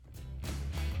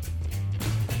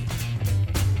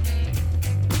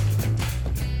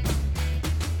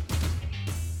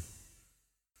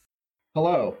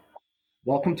Hello,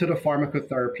 welcome to the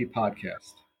Pharmacotherapy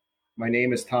Podcast. My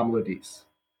name is Tom Lodice.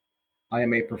 I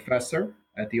am a professor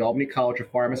at the Albany College of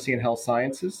Pharmacy and Health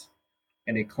Sciences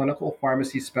and a clinical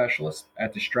pharmacy specialist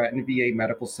at the Stratton VA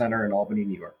Medical Center in Albany,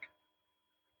 New York.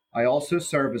 I also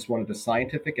serve as one of the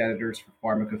scientific editors for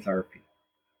pharmacotherapy.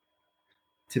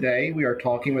 Today, we are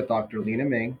talking with Dr. Lena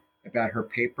Ming about her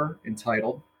paper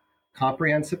entitled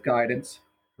Comprehensive Guidance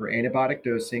for Antibiotic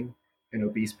Dosing in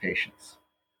Obese Patients.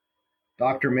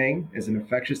 Dr. Ming is an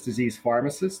infectious disease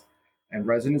pharmacist and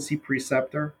residency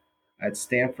preceptor at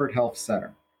Stanford Health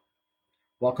Center.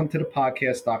 Welcome to the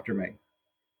podcast, Dr. Ming.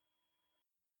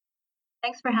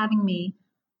 Thanks for having me.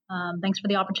 Thanks for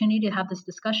the opportunity to have this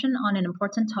discussion on an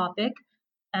important topic.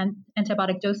 And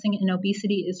antibiotic dosing in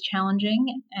obesity is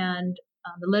challenging, and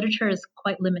the literature is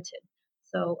quite limited.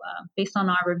 So based on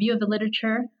our review of the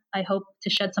literature, I hope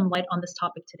to shed some light on this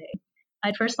topic today.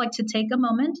 I'd first like to take a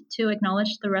moment to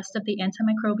acknowledge the rest of the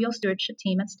antimicrobial stewardship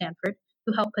team at Stanford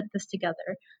who helped put this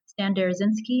together: Stan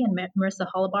Derazinski and Marissa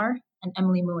Holobar and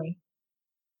Emily Mui.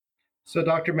 So,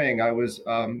 Dr. Ming, I was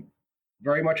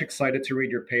very much excited to read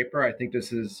your paper. I think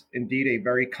this is indeed a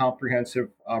very comprehensive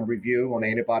review on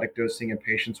antibiotic dosing in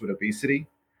patients with obesity.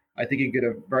 I think you did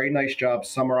a very nice job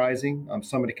summarizing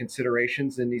some of the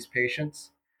considerations in these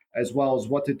patients, as well as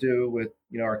what to do with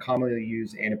our commonly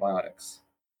used antibiotics.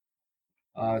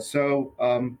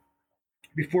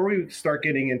 Before we start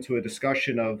getting into a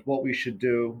discussion of what we should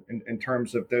do in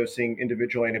terms of dosing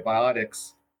individual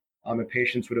antibiotics in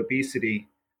patients with obesity,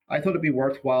 I thought it'd be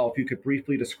worthwhile if you could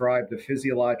briefly describe the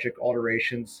physiologic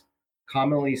alterations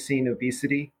commonly seen in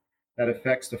obesity that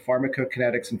affects the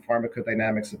pharmacokinetics and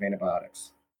pharmacodynamics of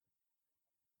antibiotics.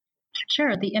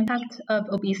 Sure. The impact of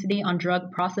obesity on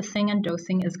drug processing and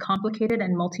dosing is complicated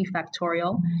and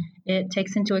multifactorial. It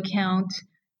takes into account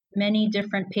many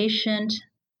different patient,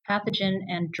 pathogen,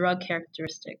 and drug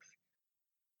characteristics.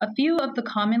 A few of the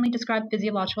commonly described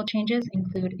physiological changes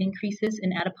include increases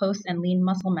in adipose and lean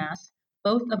muscle mass,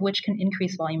 both of which can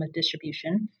increase volume of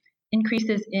distribution.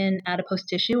 Increases in adipose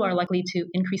tissue are likely to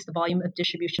increase the volume of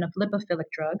distribution of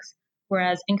lipophilic drugs,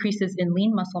 whereas increases in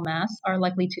lean muscle mass are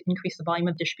likely to increase the volume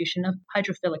of distribution of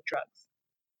hydrophilic drugs.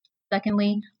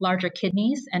 Secondly, larger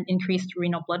kidneys and increased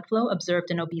renal blood flow observed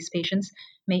in obese patients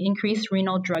may increase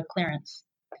renal drug clearance.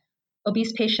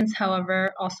 Obese patients,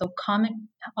 however, also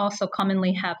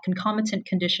commonly have concomitant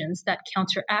conditions that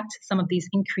counteract some of these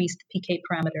increased PK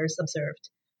parameters observed.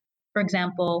 For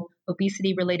example,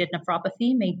 obesity-related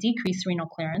nephropathy may decrease renal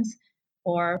clearance,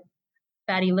 or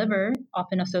fatty liver,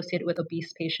 often associated with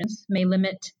obese patients, may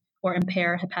limit or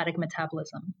impair hepatic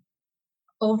metabolism.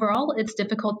 Overall, it's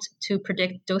difficult to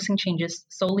predict dosing changes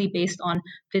solely based on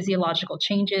physiological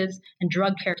changes and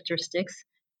drug characteristics,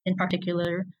 in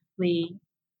particularly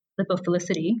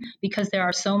lipophilicity, because there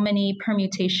are so many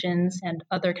permutations and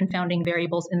other confounding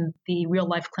variables in the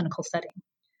real-life clinical setting.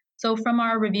 So from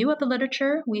our review of the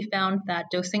literature, we found that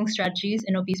dosing strategies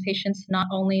in obese patients not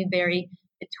only vary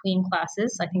between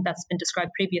classes, I think that's been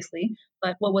described previously,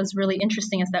 but what was really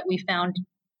interesting is that we found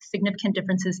significant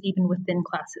differences even within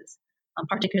classes,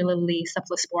 particularly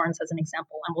cephalosporins as an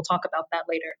example, and we'll talk about that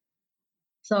later.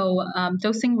 So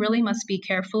dosing really must be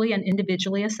carefully and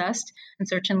individually assessed, and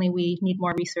certainly we need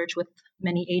more research with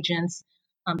many agents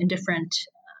in different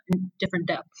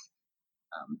depths.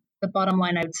 The bottom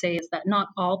line, I would say, is that not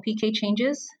all PK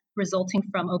changes resulting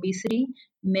from obesity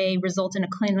may result in a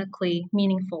clinically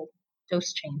meaningful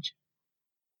dose change.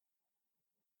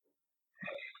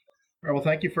 All right, well,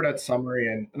 thank you for that summary.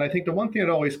 And I think the one thing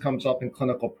that always comes up in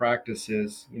clinical practice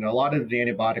is, a lot of the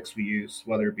antibiotics we use,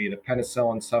 whether it be the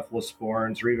penicillin,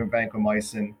 cephalosporins, or even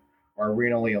vancomycin, are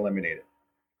renally eliminated.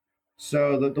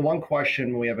 So the one question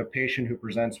when we have a patient who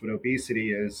presents with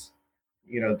obesity is,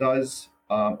 does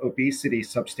obesity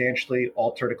substantially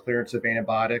alter the clearance of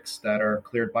antibiotics that are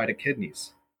cleared by the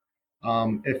kidneys?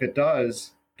 If it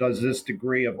does this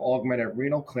degree of augmented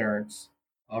renal clearance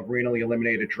of renally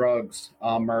eliminated drugs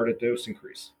merit a dose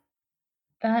increase?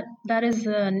 That is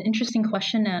an interesting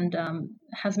question and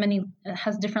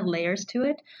has different layers to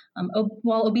it.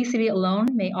 While obesity alone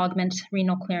may augment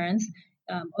renal clearance,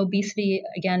 obesity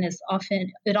again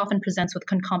often presents with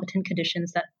concomitant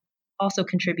conditions that also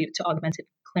contribute to augmented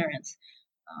clearance.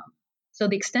 So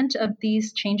the extent of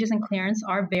these changes in clearance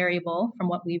are variable from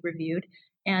what we reviewed,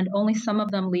 and only some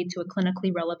of them lead to a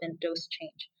clinically relevant dose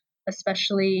change,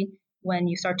 especially when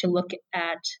you start to look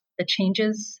at the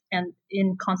changes and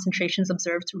in concentrations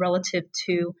observed relative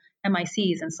to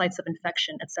MICs and sites of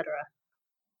infection, et cetera.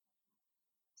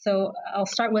 So I'll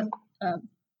start with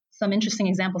some interesting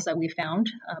examples that we found.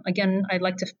 Again, I'd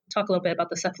like to talk a little bit about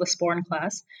the cephalosporin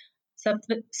class.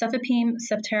 Cefepime,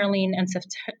 ceftaroline, and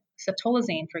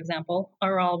ceftolozane, for example,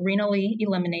 are all renally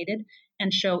eliminated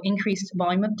and show increased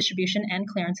volume of distribution and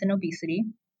clearance in obesity.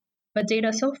 But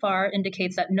data so far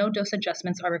indicates that no dose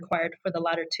adjustments are required for the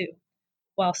latter two,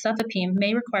 while cefepime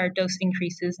may require dose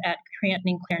increases at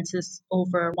creatinine clearances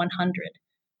over 100,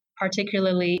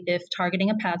 particularly if targeting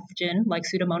a pathogen like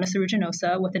Pseudomonas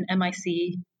aeruginosa with an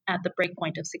MIC at the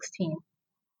breakpoint of 16.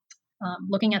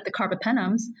 Looking at the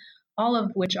carbapenems, all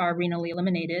of which are renally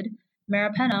eliminated,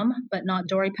 meropenem, but not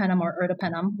doripenem or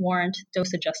ertapenem, warrant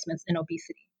dose adjustments in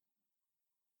obesity.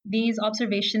 These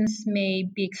observations may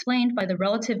be explained by the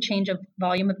relative change of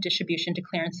volume of distribution to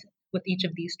clearance with each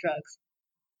of these drugs.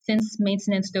 Since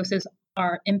maintenance doses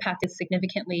are impacted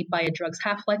significantly by a drug's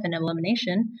half-life and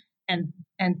elimination,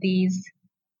 and these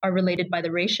are related by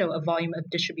the ratio of volume of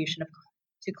distribution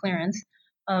to clearance,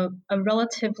 a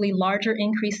relatively larger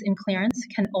increase in clearance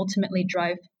can ultimately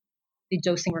drive the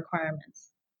dosing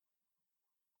requirements.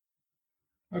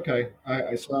 Okay,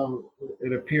 so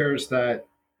it appears that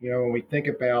when we think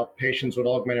about patients with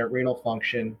augmented renal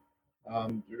function,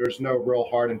 there's no real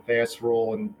hard and fast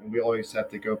rule, and we always have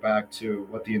to go back to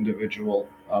what the individual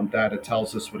data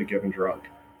tells us with a given drug.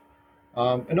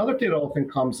 Another thing that often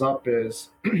comes up is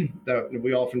that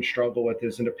we often struggle with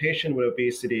is in a patient with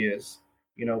obesity is,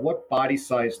 what body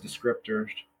size descriptors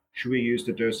should we use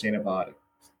to dose antibiotics?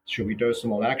 Should we dose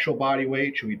them on actual body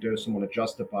weight? Should we dose them on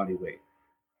adjusted body weight?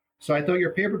 So I thought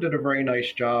your paper did a very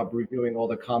nice job reviewing all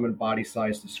the common body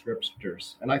size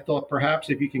descriptors. And I thought perhaps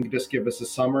if you can just give us a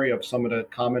summary of some of the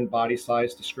common body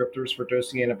size descriptors for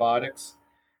dosing antibiotics.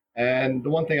 And the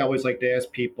one thing I always like to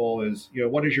ask people is,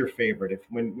 what is your favorite? If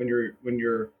when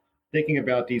you're thinking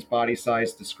about these body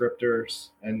size descriptors,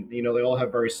 and they all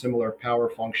have very similar power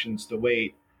functions to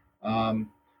weight,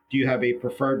 do you have a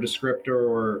preferred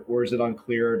descriptor, or is it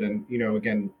uncleared? And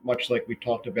again, much like we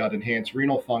talked about enhanced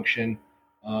renal function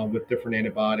with different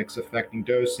antibiotics affecting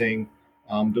dosing,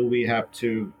 do we have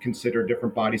to consider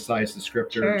different body size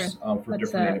descriptors for That's different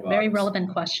antibiotics? That's a very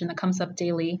relevant question that comes up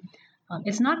daily.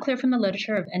 It's not clear from the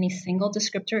literature if any single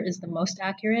descriptor is the most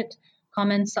accurate.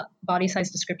 Common body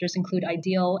size descriptors include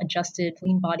ideal, adjusted,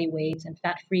 lean body weight, and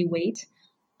fat-free weight.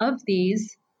 Of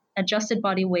these, adjusted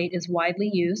body weight is widely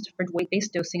used for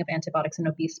weight-based dosing of antibiotics in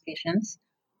obese patients.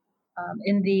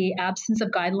 In the absence of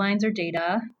guidelines or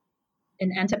data,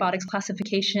 an antibiotics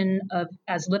classification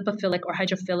as lipophilic or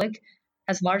hydrophilic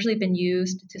has largely been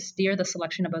used to steer the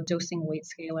selection of a dosing weight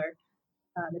scaler.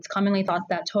 It's commonly thought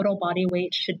that total body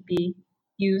weight should be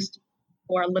used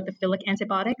for lipophilic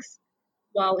antibiotics,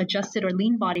 while adjusted or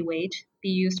lean body weight be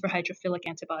used for hydrophilic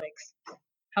antibiotics.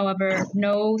 However,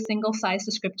 no single size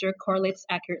descriptor correlates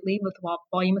accurately with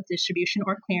volume of distribution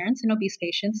or clearance in obese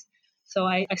patients, so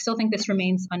I still think this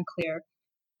remains unclear.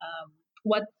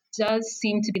 What does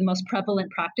seem to be the most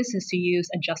prevalent practice is to use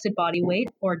adjusted body weight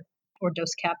or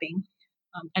dose capping.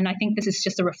 And I think this is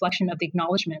just a reflection of the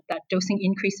acknowledgement that dosing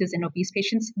increases in obese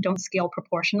patients don't scale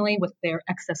proportionally with their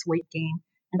excess weight gain.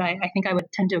 And I think I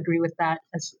would tend to agree with that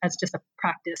as just a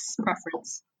practice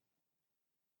preference.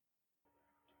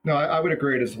 No, I would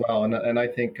agree as well. And I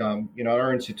think, at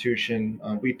our institution,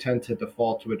 we tend to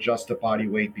default to adjusted body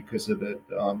weight because of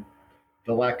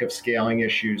the lack of scaling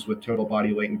issues with total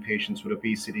body weight in patients with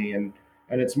obesity. And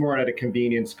it's more out of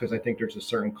convenience because I think there's a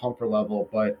certain comfort level.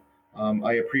 But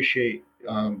I appreciate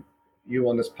you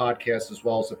on this podcast as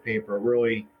well as the paper,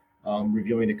 really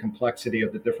reviewing the complexity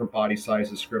of the different body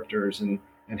size descriptors and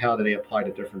how do they apply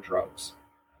to different drugs.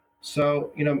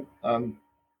 So,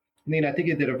 Nina, I think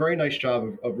you did a very nice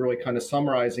job of really kind of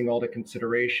summarizing all the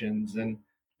considerations. And,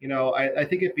 I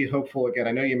think it'd be hopeful, again,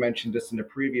 I know you mentioned this in the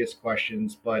previous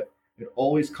questions, but it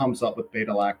always comes up with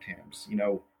beta-lactams.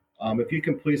 If you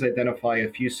can please identify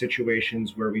a few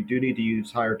situations where we do need to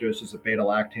use higher doses of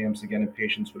beta-lactams, again, in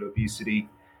patients with obesity.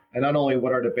 And not only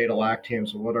what are the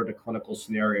beta-lactams, but what are the clinical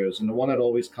scenarios? And the one that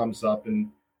always comes up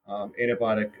in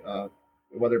antibiotic,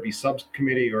 whether it be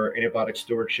subcommittee or antibiotic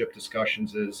stewardship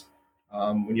discussions is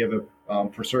when you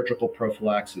have for surgical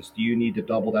prophylaxis, do you need to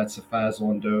double that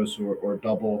cefazolin dose or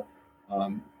double,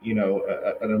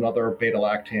 another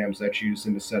beta-lactams that's used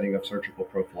in the setting of surgical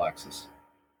prophylaxis?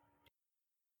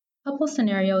 A couple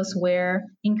scenarios where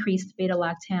increased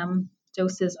beta-lactam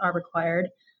doses are required.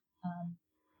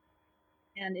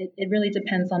 And it really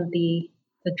depends on the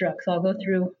drug. So I'll go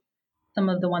through some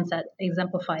of the ones that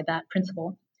exemplify that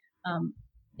principle.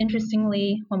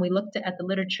 Interestingly, when we looked at the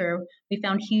literature, we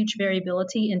found huge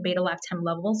variability in beta-lactam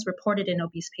levels reported in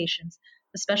obese patients,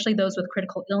 especially those with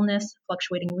critical illness,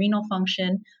 fluctuating renal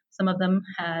function. Some of them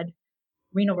had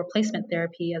renal replacement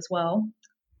therapy as well,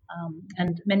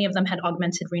 and many of them had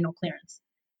augmented renal clearance.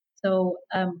 So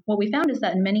what we found is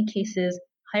that in many cases,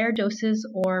 higher doses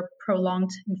or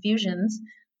prolonged infusions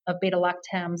of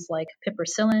beta-lactams like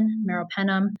piperacillin,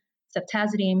 meropenem,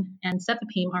 ceftazidime, and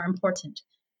cefepime are important,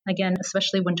 again,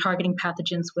 especially when targeting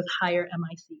pathogens with higher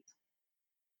MICs.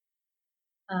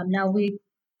 Now we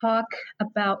talk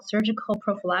about surgical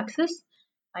prophylaxis.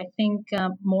 I think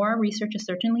more research is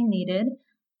certainly needed.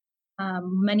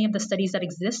 Many of the studies that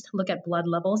exist look at blood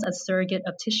levels as surrogate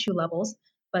of tissue levels,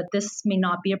 but this may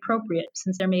not be appropriate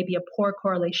since there may be a poor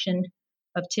correlation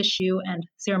of tissue and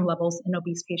serum levels in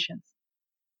obese patients.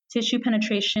 Tissue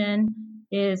penetration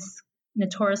is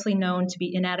notoriously known to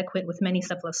be inadequate with many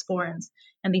cephalosporins,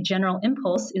 and the general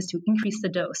impulse is to increase the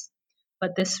dose,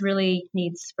 but this really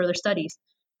needs further studies.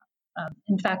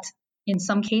 In fact, in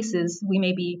some cases, we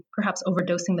may be perhaps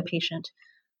overdosing the patient.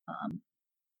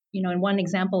 In one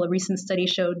example, a recent study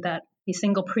showed that a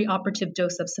single preoperative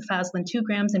dose of cefazolin 2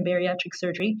 grams in bariatric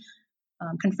surgery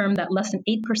confirmed that less than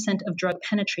 8% of drug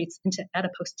penetrates into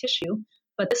adipose tissue,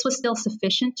 but this was still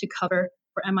sufficient to cover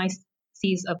for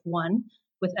MICs of 1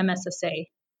 with MSSA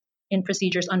in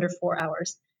procedures under 4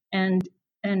 hours. And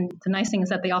the nice thing is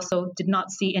that they also did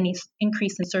not see any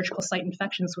increase in surgical site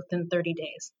infections within 30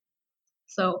 days.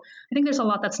 So I think there's a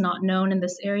lot that's not known in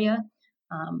this area.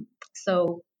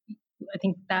 So I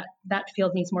think that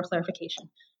field needs more clarification.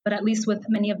 But at least with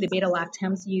many of the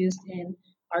beta-lactams used in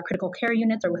our critical care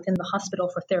units or within the hospital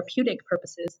for therapeutic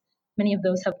purposes, many of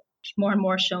those have more and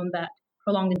more shown that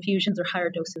prolonged infusions or higher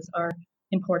doses are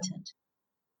important.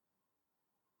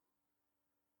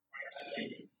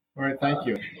 All right, thank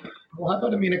you. Well, how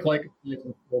about aminoglycosides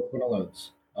and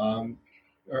fluoroquinolones?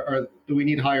 Do we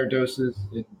need higher doses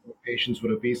in patients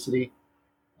with obesity?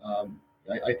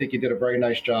 I think you did a very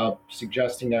nice job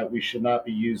suggesting that we should not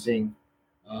be using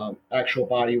actual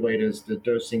body weight as the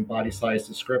dosing body size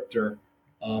descriptor.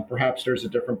 Perhaps there's a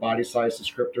different body size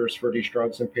descriptors for these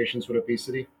drugs in patients with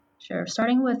obesity? Sure.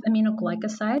 Starting with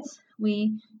aminoglycosides,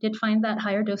 we did find that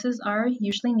higher doses are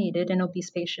usually needed in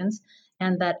obese patients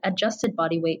and that adjusted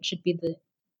body weight should be the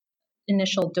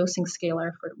initial dosing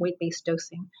scalar for weight-based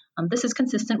dosing. This is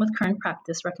consistent with current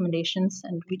practice recommendations,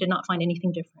 and we did not find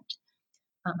anything different.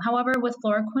 However, with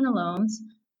fluoroquinolones,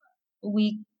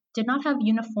 we did not have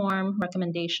uniform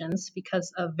recommendations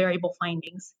because of variable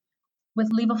findings.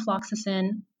 With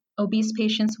levofloxacin, obese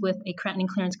patients with a creatinine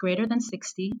clearance greater than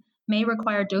 60 may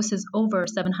require doses over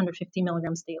 750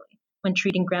 milligrams daily when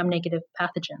treating gram-negative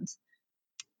pathogens,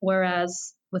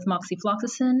 whereas with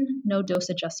moxifloxacin, no dose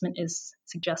adjustment is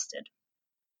suggested.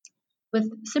 With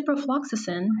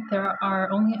ciprofloxacin, there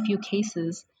are only a few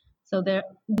cases, so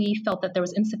we felt that there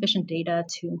was insufficient data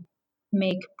to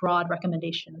make broad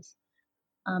recommendations.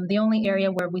 The only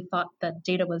area where we thought that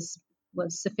data was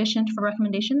sufficient for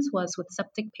recommendations was with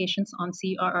septic patients on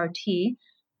CRRT,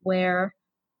 where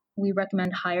we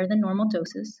recommend higher than normal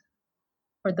doses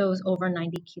for those over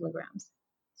 90 kilograms.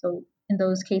 So in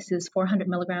those cases, 400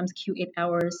 milligrams Q8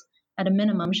 hours at a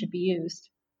minimum should be used.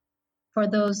 For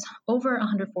those over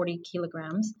 140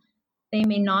 kilograms, they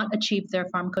may not achieve their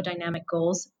pharmacodynamic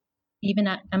goals, even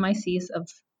at MICs of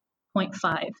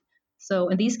 0.5. So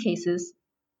in these cases,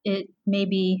 it may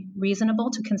be reasonable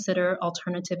to consider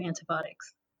alternative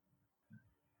antibiotics.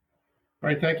 All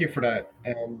right, thank you for that.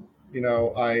 And,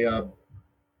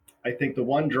 I think the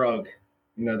one drug,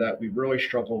 that we really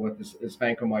struggle with is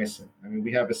vancomycin. I mean,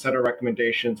 we have a set of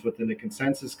recommendations within the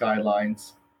consensus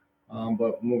guidelines,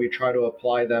 but when we try to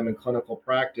apply them in clinical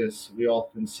practice, we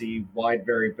often see wide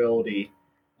variability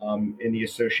in the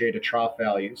associated trough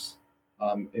values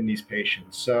in these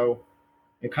patients. So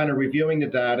in kind of reviewing the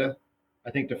data, I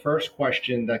think the first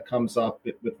question that comes up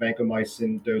with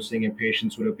vancomycin dosing in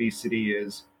patients with obesity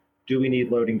is, do we need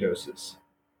loading doses?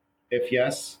 If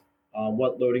yes,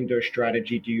 what loading dose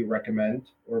strategy do you recommend,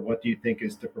 or what do you think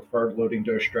is the preferred loading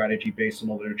dose strategy based on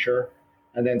the literature?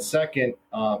 And then second,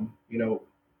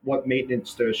 what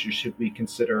maintenance doses should we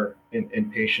consider in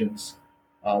patients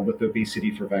with obesity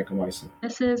for vancomycin?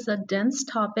 This is a dense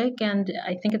topic, and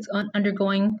I think it's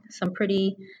undergoing some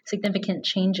pretty significant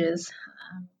changes.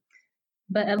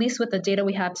 But at least with the data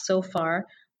we have so far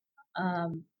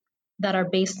that are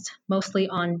based mostly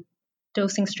on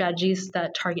dosing strategies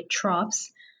that target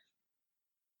troughs,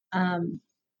 I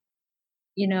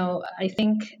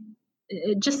think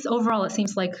just overall it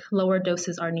seems like lower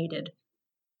doses are needed.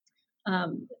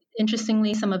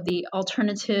 Interestingly, some of the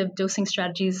alternative dosing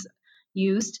strategies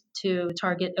used to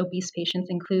target obese patients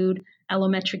include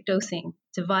allometric dosing,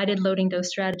 divided loading dose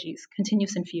strategies,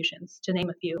 continuous infusions, to name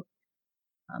a few.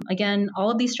 Again,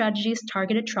 all of these strategies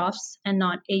targeted troughs and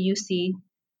not AUC,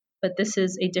 but this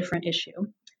is a different issue.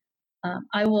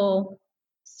 I will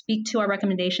speak to our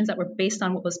recommendations that were based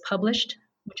on what was published,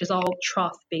 which is all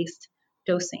trough-based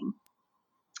dosing.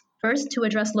 First, to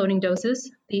address loading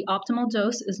doses, the optimal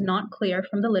dose is not clear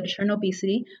from the literature in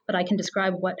obesity, but I can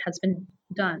describe what has been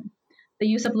done. The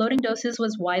use of loading doses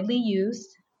was widely used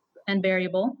and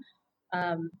variable,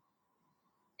 and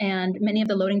many of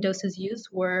the loading doses used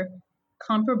were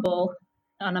comparable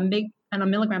on a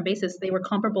milligram basis. They were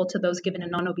comparable to those given in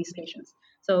non-obese patients.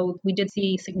 So we did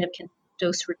see significant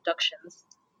dose reductions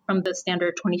from the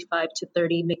standard 25 to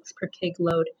 30 mg per kg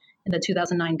load in the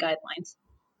 2009 guidelines.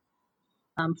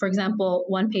 For example,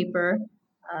 one paper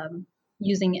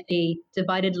using a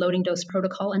divided loading dose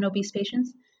protocol in obese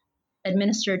patients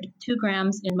administered 2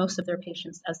 grams in most of their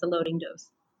patients as the loading dose.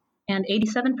 And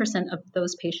 87% of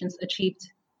those patients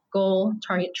achieved goal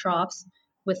target troughs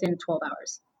within 12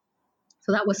 hours.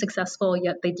 So that was successful,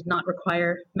 yet they did not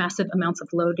require massive amounts of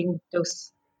loading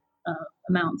dose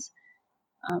amounts.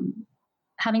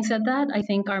 Having said that, I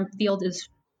think our field is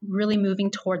really moving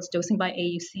towards dosing by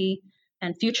AUC,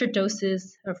 and future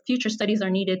doses or future studies are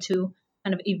needed to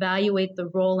kind of evaluate the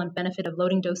role and benefit of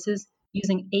loading doses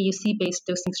using AUC-based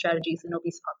dosing strategies in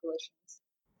obese populations.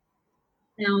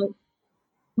 Now,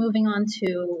 moving on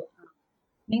to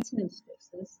maintenance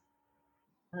doses,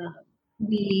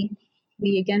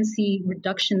 we again see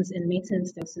reductions in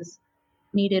maintenance doses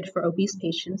needed for obese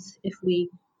patients if we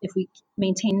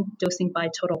maintain dosing by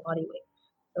total body weight.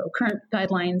 So current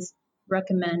guidelines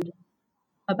recommend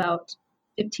about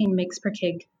 15 mg per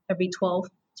kg every 12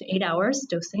 to 8 hours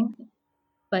dosing.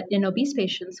 But in obese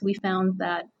patients, we found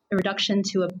that a reduction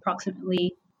to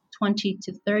approximately 20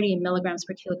 to 30 milligrams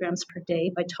per kilograms per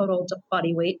day by total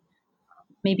body weight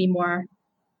may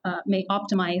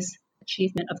optimize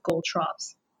achievement of goal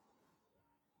troughs.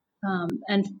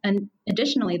 And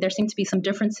additionally, there seem to be some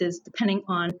differences depending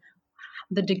on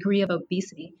the degree of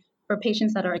obesity. For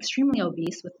patients that are extremely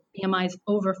obese with BMIs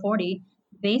over 40,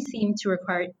 they seem to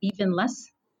require even less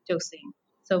dosing.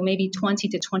 So maybe 20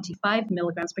 to 25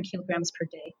 milligrams per kilograms per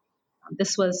day.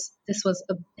 This was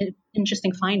an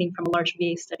interesting finding from a large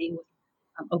VA study with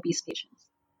obese patients.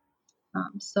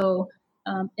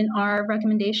 In our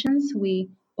recommendations, we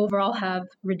overall have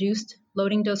reduced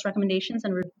loading dose recommendations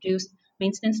and reduced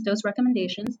maintenance dose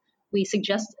recommendations. We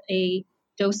suggest a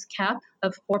dose cap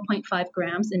of 4.5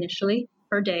 grams initially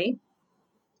per day.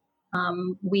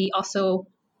 We also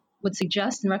would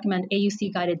suggest and recommend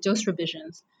AUC-guided dose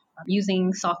revisions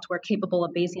using software capable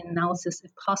of Bayesian analysis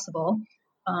if possible,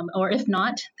 or if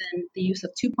not, then the use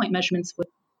of 2-point measurements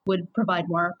would provide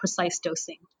more precise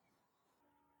dosing.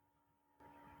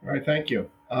 All right, thank you.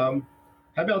 How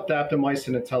about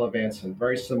daptomycin and telavancin?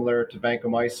 Very similar to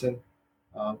vancomycin.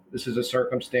 This is a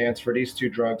circumstance for these two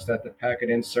drugs that the packet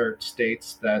insert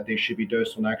states that they should be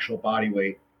dosed on actual body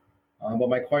weight. But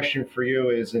my question for you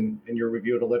is, in your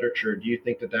review of the literature, do you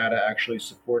think the data actually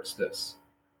supports this?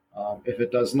 If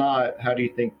it does not, how do you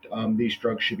think these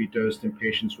drugs should be dosed in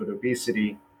patients with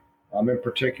obesity? In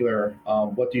particular,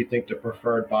 what do you think the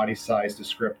preferred body size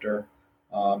descriptor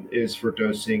is for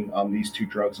dosing these two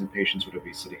drugs in patients with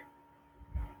obesity?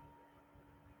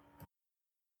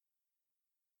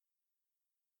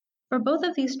 For both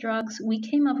of these drugs, we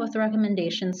came up with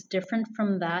recommendations different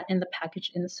from that in the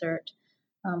package insert.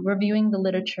 Reviewing the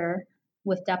literature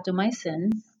with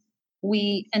daptomycin,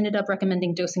 we ended up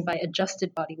recommending dosing by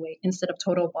adjusted body weight instead of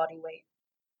total body weight.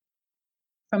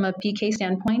 From a PK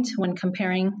standpoint, when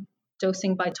comparing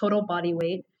dosing by total body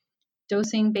weight,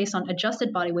 dosing based on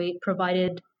adjusted body weight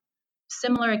provided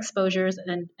similar exposures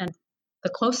and the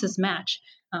closest match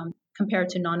compared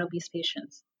to non-obese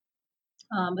patients.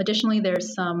 Additionally,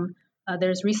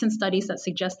 there's recent studies that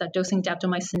suggest that dosing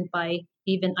daptomycin by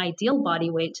even ideal body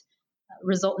weight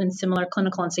result in similar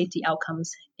clinical and safety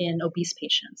outcomes in obese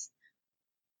patients.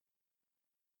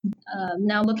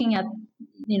 Now, looking at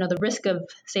the risk of,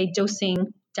 say,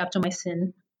 dosing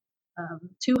daptomycin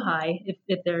too high,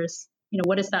 if there's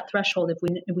what is that threshold if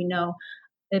we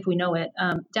know it.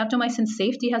 Daptomycin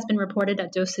safety has been reported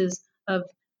at doses of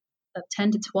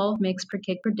 10 to 12 mg per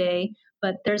kg per day,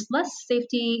 but there's less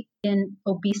safety in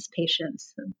obese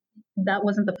patients. That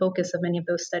wasn't the focus of many of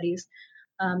those studies.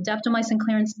 Daptomycin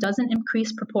clearance doesn't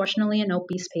increase proportionally in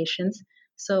obese patients,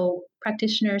 so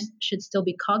practitioners should still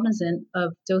be cognizant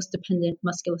of dose-dependent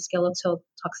musculoskeletal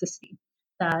toxicity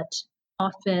that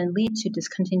often lead to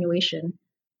discontinuation.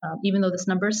 Even though this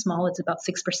number is small, it's about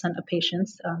 6% of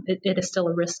patients, it is still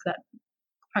a risk that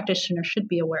practitioners should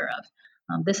be aware of.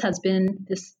 This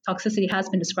toxicity has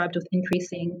been described with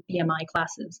increasing BMI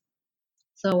classes.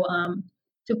 So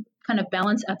to kind of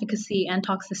balance efficacy and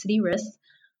toxicity risks,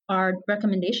 our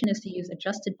recommendation is to use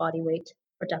adjusted body weight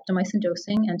for daptomycin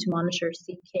dosing and to monitor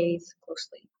CKs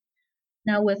closely.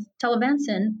 Now, with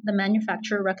telavancin, the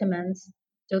manufacturer recommends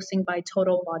dosing by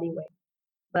total body weight.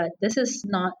 But it's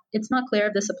not clear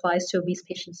if this applies to obese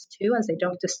patients too, as they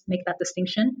don't just make that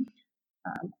distinction.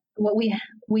 What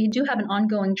we do have an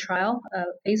ongoing trial,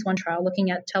 phase 1 trial,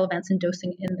 looking at telavancin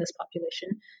dosing in this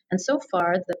population. And so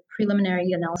far, the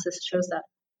preliminary analysis shows that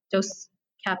dose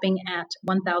capping at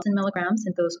 1,000 milligrams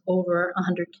in those over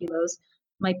 100 kilos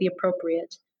might be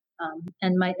appropriate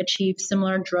and might achieve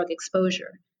similar drug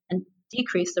exposure and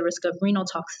decrease the risk of renal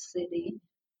toxicity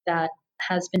that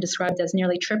has been described as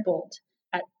nearly tripled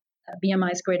at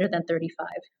BMIs greater than 35.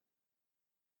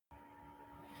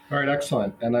 All right,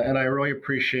 excellent. And I really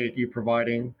appreciate you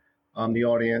providing the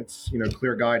audience,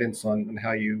 clear guidance on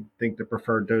how you think the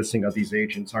preferred dosing of these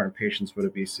agents are in patients with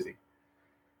obesity.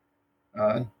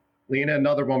 Lena,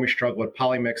 another one we struggle with,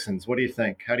 polymyxins. What do you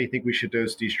think? How do you think we should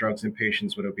dose these drugs in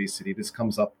patients with obesity? This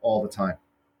comes up all the time.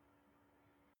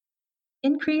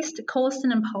 Increased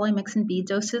colistin and polymyxin B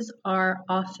doses are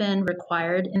often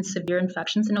required in severe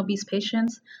infections in obese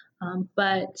patients,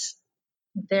 but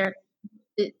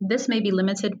this may be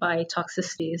limited by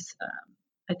toxicities.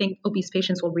 I think obese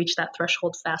patients will reach that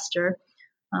threshold faster.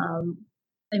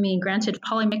 Granted,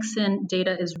 polymyxin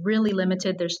data is really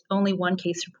limited. There's only one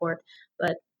case report,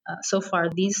 but so far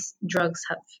these drugs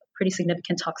have pretty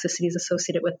significant toxicities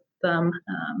associated with them,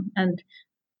 and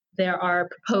there are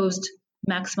proposed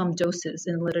maximum doses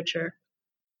in literature.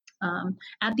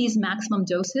 At these maximum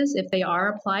doses, if they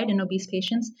are applied in obese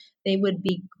patients, they would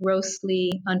be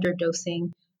grossly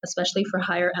underdosing, especially for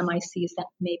higher MICs that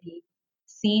may be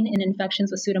seen in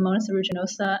infections with Pseudomonas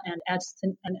aeruginosa and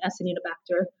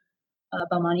Acinetobacter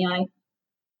baumannii.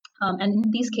 And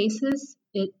in these cases,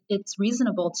 it's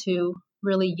reasonable to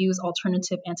really use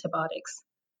alternative antibiotics.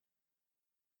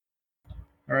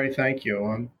 All right, thank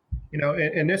you.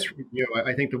 In this review,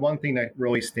 I think the one thing that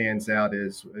really stands out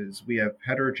is we have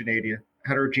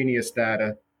heterogeneous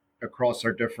data across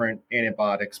our different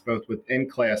antibiotics, both within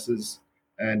classes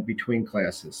and between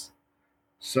classes.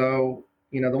 So,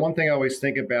 the one thing I always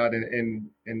think about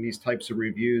in these types of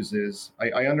reviews is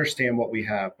I understand what we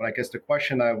have, but I guess the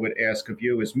question I would ask of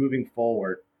you is moving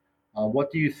forward,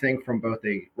 what do you think from both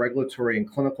a regulatory and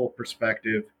clinical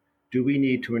perspective do we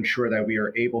need to ensure that we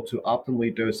are able to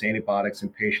optimally dose antibiotics in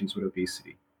patients with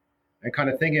obesity? And kind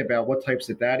of thinking about what types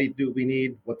of data do we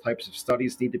need, what types of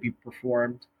studies need to be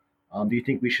performed. Do you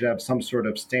think we should have some sort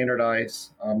of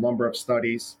standardized number of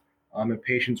studies in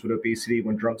patients with obesity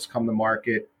when drugs come to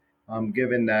market,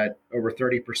 given that over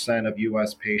 30% of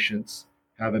US patients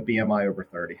have a BMI over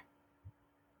 30?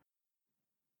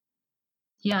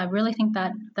 Yeah, I really think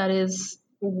that is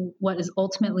what is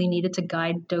ultimately needed to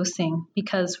guide dosing,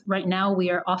 because right now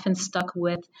we are often stuck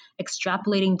with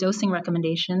extrapolating dosing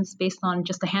recommendations based on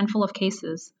just a handful of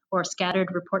cases or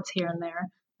scattered reports here and there,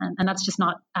 and that's just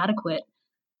not adequate.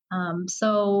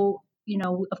 So,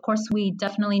 of course, we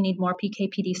definitely need more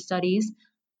PK/PD studies,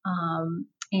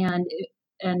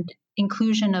 and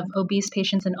inclusion of obese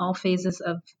patients in all phases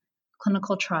of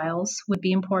clinical trials would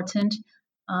be important.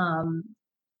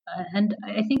 And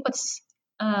I think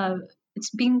it's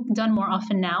being done more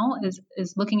often now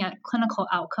is looking at clinical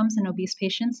outcomes in obese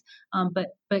patients,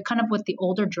 but kind of with the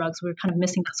older drugs, we're kind of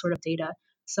missing that sort of data.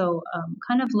 So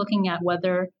kind of looking at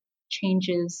whether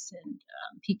changes in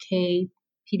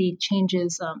PK/PD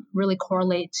changes really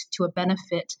correlate to a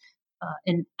benefit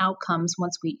in outcomes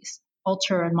once we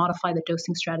alter and modify the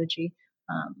dosing strategy.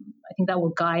 I think that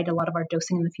will guide a lot of our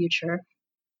dosing in the future.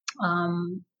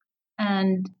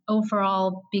 And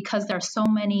overall, because there are so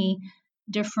many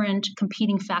different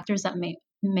competing factors that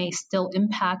may still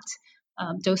impact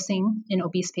dosing in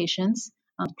obese patients,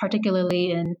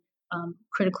 particularly in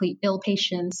critically ill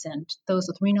patients and those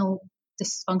with renal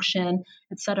dysfunction,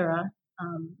 et cetera,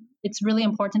 it's really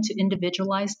important to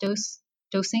individualize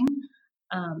dosing.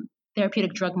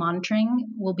 Therapeutic drug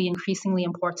monitoring will be increasingly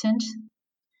important.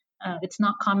 It's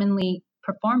not commonly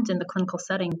performed in the clinical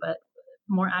setting, but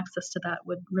more access to that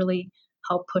would really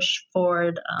help push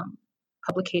forward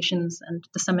publications and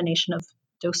dissemination of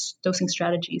dosing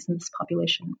strategies in this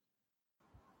population.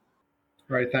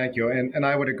 Right, thank you. And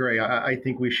I would agree. I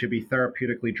think we should be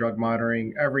therapeutically drug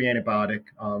monitoring every antibiotic,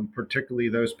 particularly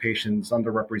those patients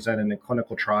underrepresented in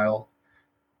clinical trials.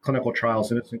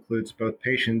 And this includes both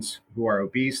patients who are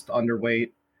obese,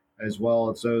 underweight, as well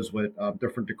as those with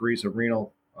different degrees of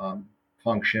renal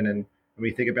function. And when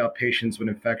we think about patients with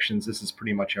infections, this is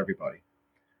pretty much everybody.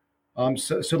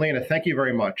 So Lena, thank you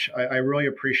very much. I really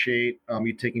appreciate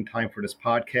you taking time for this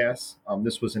podcast.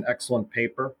 This was an excellent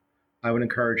paper. I would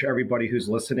encourage everybody who's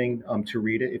listening to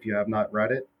read it if you have not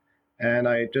read it. And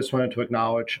I just wanted to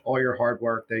acknowledge all your hard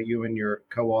work that you and your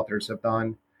co-authors have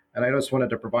done And I just wanted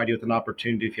to provide you with an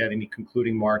opportunity if you had any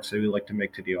concluding remarks that you'd like to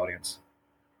make to the audience.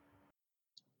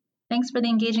 Thanks for the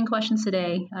engaging questions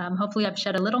today. Hopefully, I've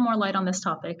shed a little more light on this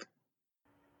topic.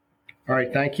 All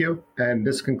right, thank you. And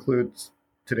this concludes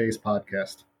today's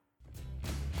podcast.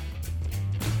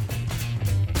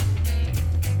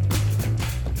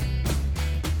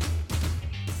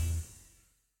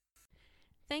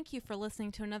 Thank you for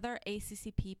listening to another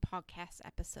ACCP podcast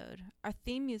episode. Our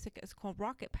theme music is called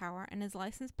Rocket Power and is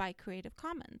licensed by Creative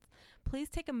Commons. Please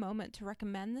take a moment to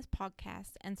recommend this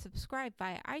podcast and subscribe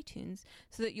via iTunes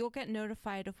so that you'll get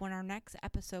notified of when our next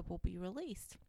episode will be released.